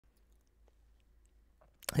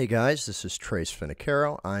Hey guys, this is Trace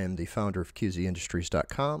Finicaro. I am the founder of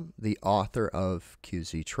QZindustries.com, the author of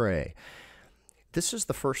QZ Tray. This is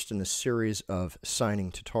the first in a series of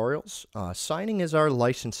signing tutorials. Signing is our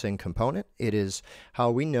licensing component. It is how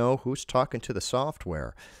we know who's talking to the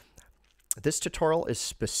software. This tutorial is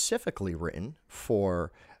specifically written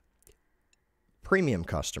for premium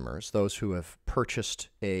customers, those who have purchased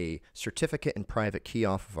a certificate and private key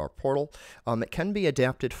off of our portal. It can be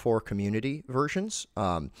adapted for community versions,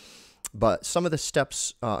 but some of the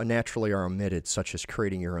steps naturally are omitted, such as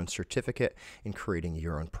creating your own certificate and creating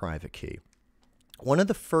your own private key. One of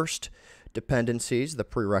the first dependencies, the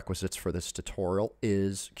prerequisites for this tutorial,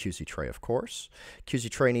 is QZ Tray, of course. QZ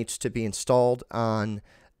Tray needs to be installed on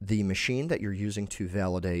the machine that you're using to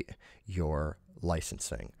validate your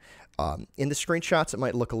licensing. In the screenshots, it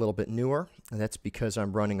might look a little bit newer, and that's because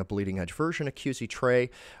I'm running a bleeding edge version of QZ Tray.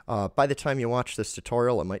 By the time you watch this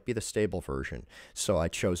tutorial, it might be the stable version, so I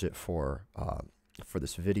chose it for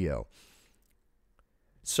this video.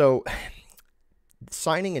 So,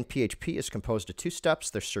 signing in PHP is composed of two steps: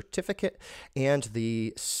 the certificate and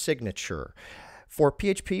the signature. For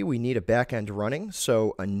PHP, we need a backend running,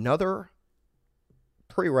 so another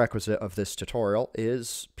prerequisite of this tutorial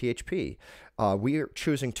is PHP. We are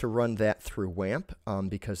choosing to run that through WAMP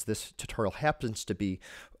because this tutorial happens to be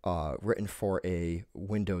written for a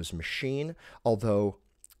Windows machine, although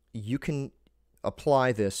you can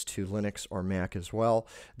apply this to Linux or Mac as well.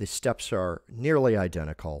 The steps are nearly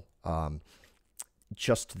identical.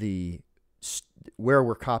 Just where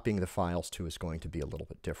we're copying the files to is going to be a little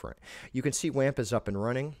bit different. You can see WAMP is up and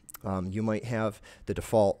running. You might have the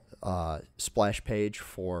default splash page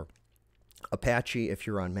for Apache if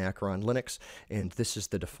you're on Mac or on Linux, and this is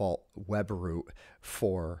the default web root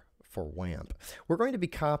for WAMP. We're going to be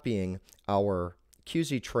copying our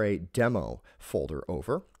QZ Tray demo folder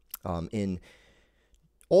over. In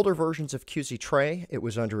older versions of QZ Tray, it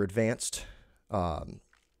was under Advanced,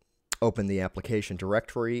 open the application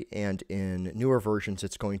directory, and in newer versions,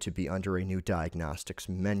 it's going to be under a new diagnostics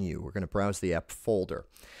menu. We're going to browse the app folder.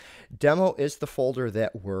 Demo is the folder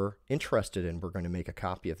that we're interested in. We're going to make a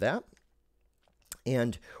copy of that,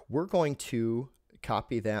 and we're going to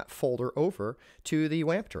copy that folder over to the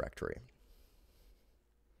WAMP directory.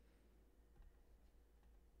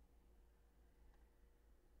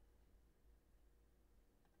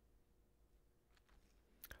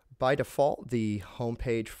 By default, the home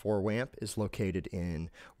page for WAMP is located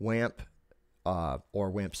in WAMP or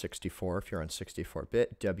WAMP64 if you're on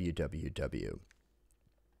 64-bit, www.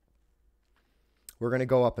 We're going to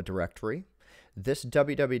go up a directory. This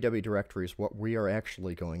www directory is what we are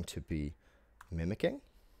actually going to be mimicking.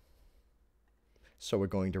 So we're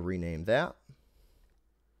going to rename that.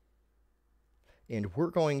 And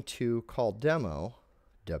we're going to call demo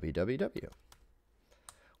www.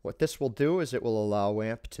 What this will do is it will allow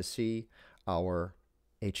WAMP to see our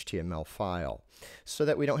HTML file. So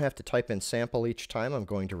that we don't have to type in sample each time, I'm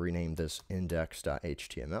going to rename this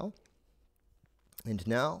index.html. And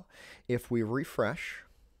now, if we refresh,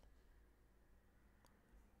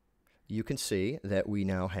 you can see that we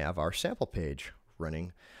now have our sample page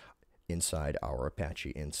running inside our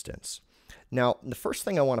Apache instance. Now, the first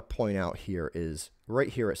thing I want to point out here is right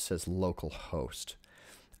here it says localhost.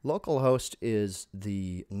 Localhost is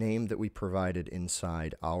the name that we provided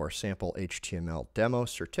inside our sample HTML demo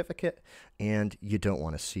certificate, and you don't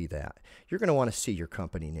want to see that. You're going to want to see your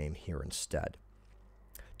company name here instead.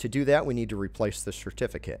 To do that, we need to replace the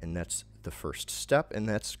certificate, and that's the first step, and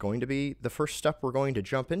that's going to be the first step we're going to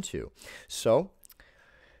jump into. So,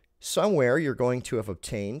 somewhere you're going to have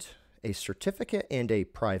obtained a certificate and a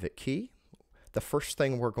private key. The first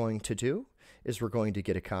thing we're going to do is we're going to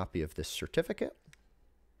get a copy of this certificate,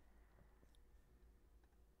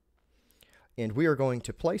 and we are going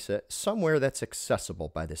to place it somewhere that's accessible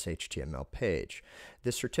by this HTML page.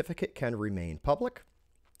 This certificate can remain public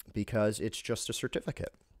because it's just a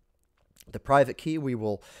certificate. The private key we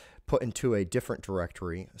will put into a different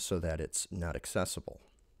directory so that it's not accessible.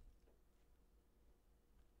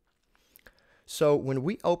 So when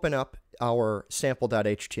we open up our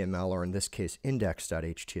sample.html, or in this case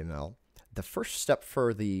index.html, the first step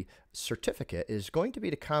for the certificate is going to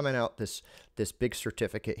be to comment out this big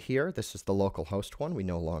certificate here. This is the localhost one. We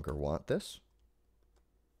no longer want this.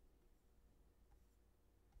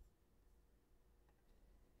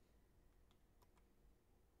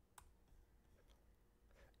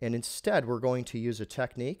 And instead, we're going to use a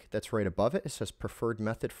technique that's right above it. It says preferred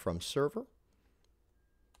method from server.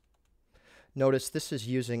 Notice this is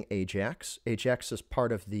using Ajax. Ajax is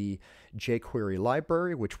part of the jQuery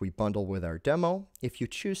library, which we bundle with our demo. If you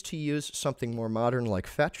choose to use something more modern like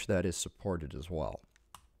Fetch, that is supported as well.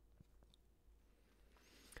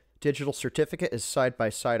 Digital certificate is side by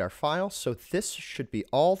side our file, so this should be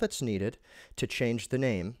all that's needed to change the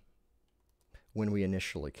name when we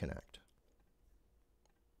initially connect.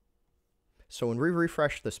 So when we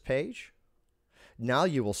refresh this page, now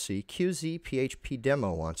you will see QZ PHP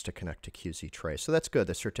demo wants to connect to QZ Tray. So that's good,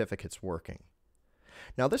 the certificate's working.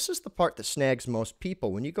 Now this is the part that snags most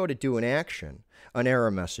people. When you go to do an action, an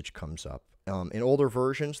error message comes up. In older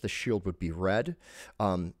versions, the shield would be red.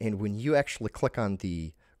 And when you actually click on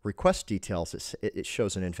the request details, it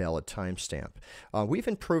shows an invalid timestamp. We've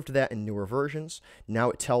improved that in newer versions. Now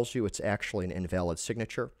it tells you it's actually an invalid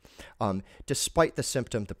signature. Despite the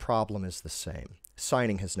symptom, the problem is the same.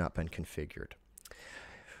 Signing has not been configured.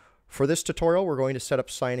 For this tutorial, we're going to set up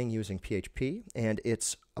signing using PHP, and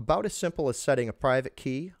it's about as simple as setting a private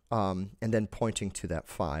key and then pointing to that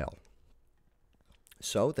file.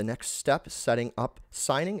 So the next step, setting up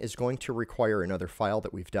signing, is going to require another file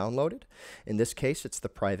that we've downloaded. In this case, it's the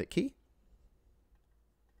private key.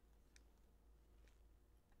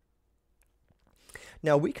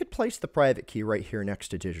 Now, we could place the private key right here next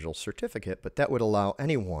to digital certificate, but that would allow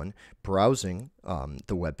anyone browsing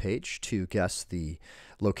the web page to guess the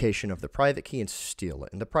location of the private key and steal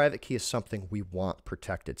it. And the private key is something we want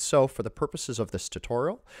protected. So for the purposes of this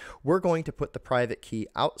tutorial, we're going to put the private key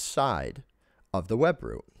outside of the web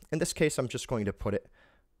root. In this case, I'm just going to put it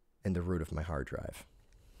in the root of my hard drive.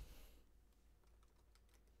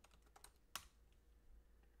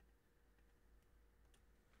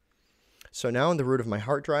 So now in the root of my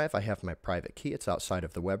hard drive, I have my private key. It's outside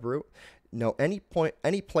of the web root. Now, any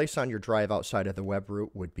place on your drive outside of the web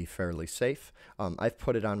root would be fairly safe. I've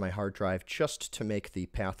put it on my hard drive just to make the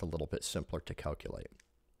path a little bit simpler to calculate.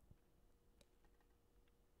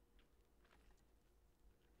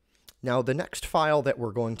 Now, the next file that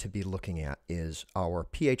we're going to be looking at is our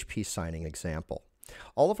PHP signing example.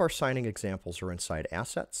 All of our signing examples are inside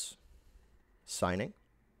Assets, Signing,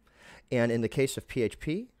 and in the case of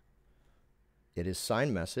PHP, it is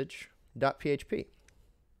signMessage.php.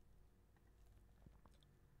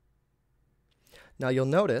 Now you'll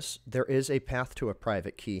notice there is a path to a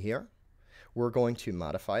private key here. We're going to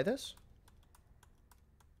modify this.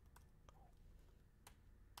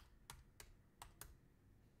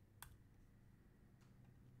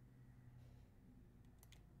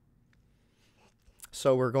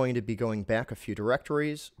 So we're going to be going back a few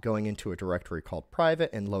directories, going into a directory called private,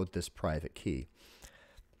 and load this private key.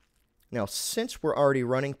 Now, since we're already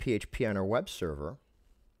running PHP on our web server,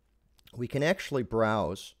 we can actually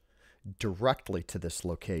browse directly to this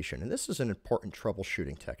location. And this is an important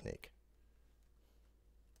troubleshooting technique.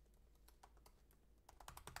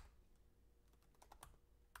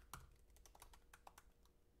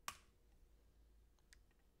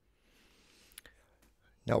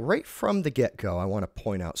 Now, right from the get-go, I want to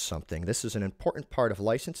point out something. This is an important part of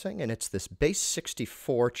licensing, and it's this base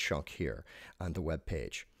 64 chunk here on the web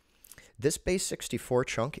page. This base 64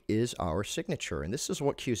 chunk is our signature, and this is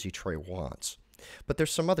what QZ Tray wants. But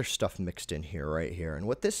there's some other stuff mixed in here, right here. And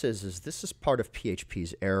what this is this is part of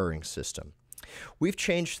PHP's erroring system. We've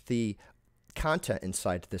changed the content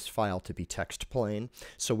inside this file to be text plain,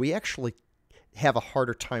 so we actually have a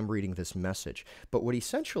harder time reading this message. But what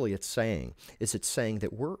essentially it's saying is it's saying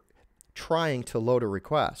that we're trying to load a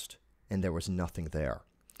request, and there was nothing there.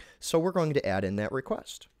 So we're going to add in that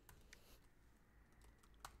request.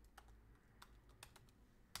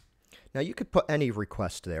 Now you could put any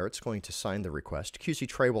request there. It's going to sign the request. QZ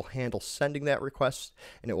Tray will handle sending that request,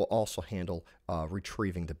 and it will also handle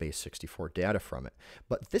retrieving the base 64 data from it.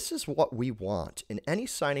 But this is what we want. In any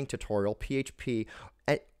signing tutorial, PHP,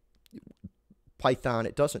 Python,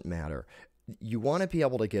 it doesn't matter. You want to be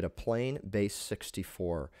able to get a plain base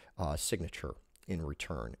 64 signature in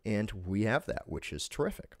return, and we have that, which is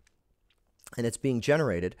terrific. And it's being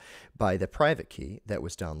generated by the private key that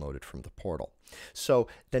was downloaded from the portal. So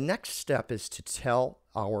the next step is to tell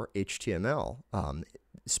our HTML,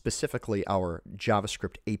 specifically our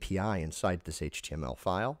JavaScript API inside this HTML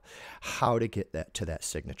file, how to get that to that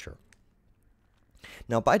signature.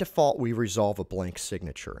 Now, by default, we resolve a blank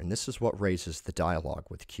signature, and this is what raises the dialog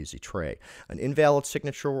with QZ Tray. An invalid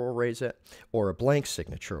signature will raise it, or a blank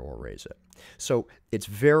signature will raise it. So it's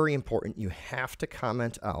very important you have to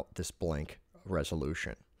comment out this blank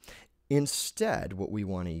resolution. Instead, what we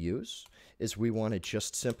want to use is we want to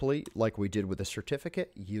just simply, like we did with the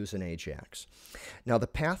certificate, use an AJAX. Now, the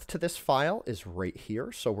path to this file is right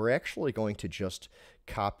here, so we're actually going to just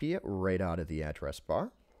copy it right out of the address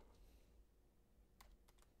bar.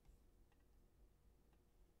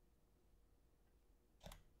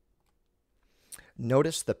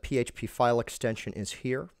 Notice the PHP file extension is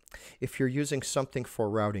here. If you're using something for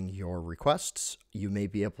routing your requests, you may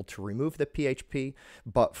be able to remove the PHP,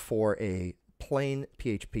 but for a plain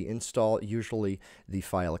PHP install, usually the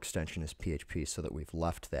file extension is PHP, so that we've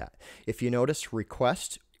left that. If you notice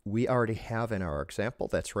request, we already have in our example,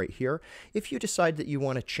 that's right here. If you decide that you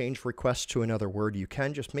want to change request to another word, you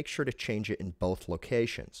can. Just make sure to change it in both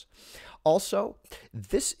locations. Also,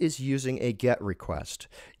 this is using a GET request.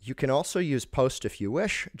 You can also use POST if you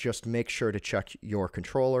wish. Just make sure to check your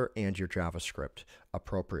controller and your JavaScript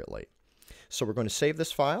appropriately. So we're going to save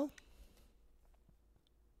this file.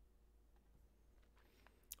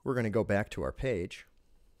 We're going to go back to our page.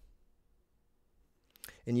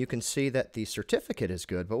 And you can see that the certificate is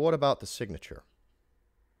good, but what about the signature?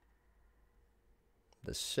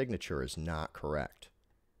 The signature is not correct.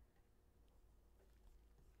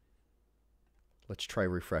 Let's try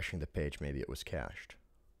refreshing the page. Maybe it was cached.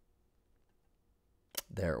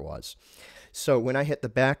 There it was. So when I hit the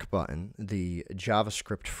back button, the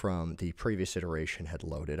JavaScript from the previous iteration had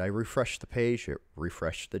loaded. I refreshed the page, it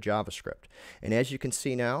refreshed the JavaScript. And as you can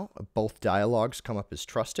see now, both dialogues come up as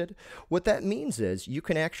trusted. What that means is you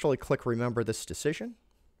can actually click Remember this decision.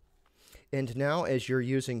 And now as you're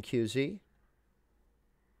using QZ,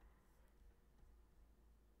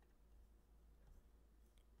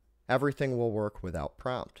 everything will work without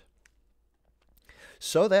prompt.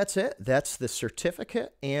 So that's it. That's the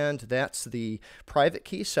certificate, and that's the private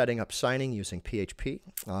key setting up signing using PHP.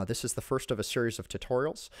 This is the first of a series of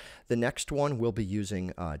tutorials. The next one will be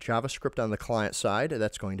using JavaScript on the client side.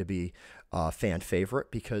 That's going to be a fan favorite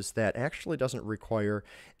because that actually doesn't require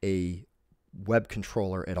a web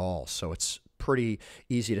controller at all. So it's pretty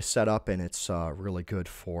easy to set up, and it's really good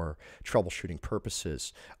for troubleshooting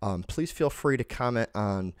purposes. Please feel free to comment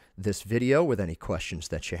on this video with any questions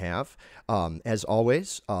that you have. As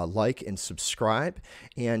always, like and subscribe,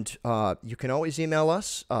 and you can always email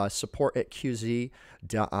us, support@qz.io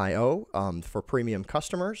for premium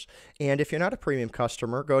customers. And if you're not a premium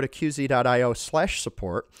customer, go to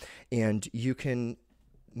qz.io/support, and you can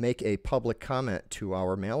make a public comment to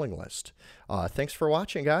our mailing list. Thanks for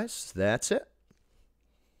watching, guys. That's it.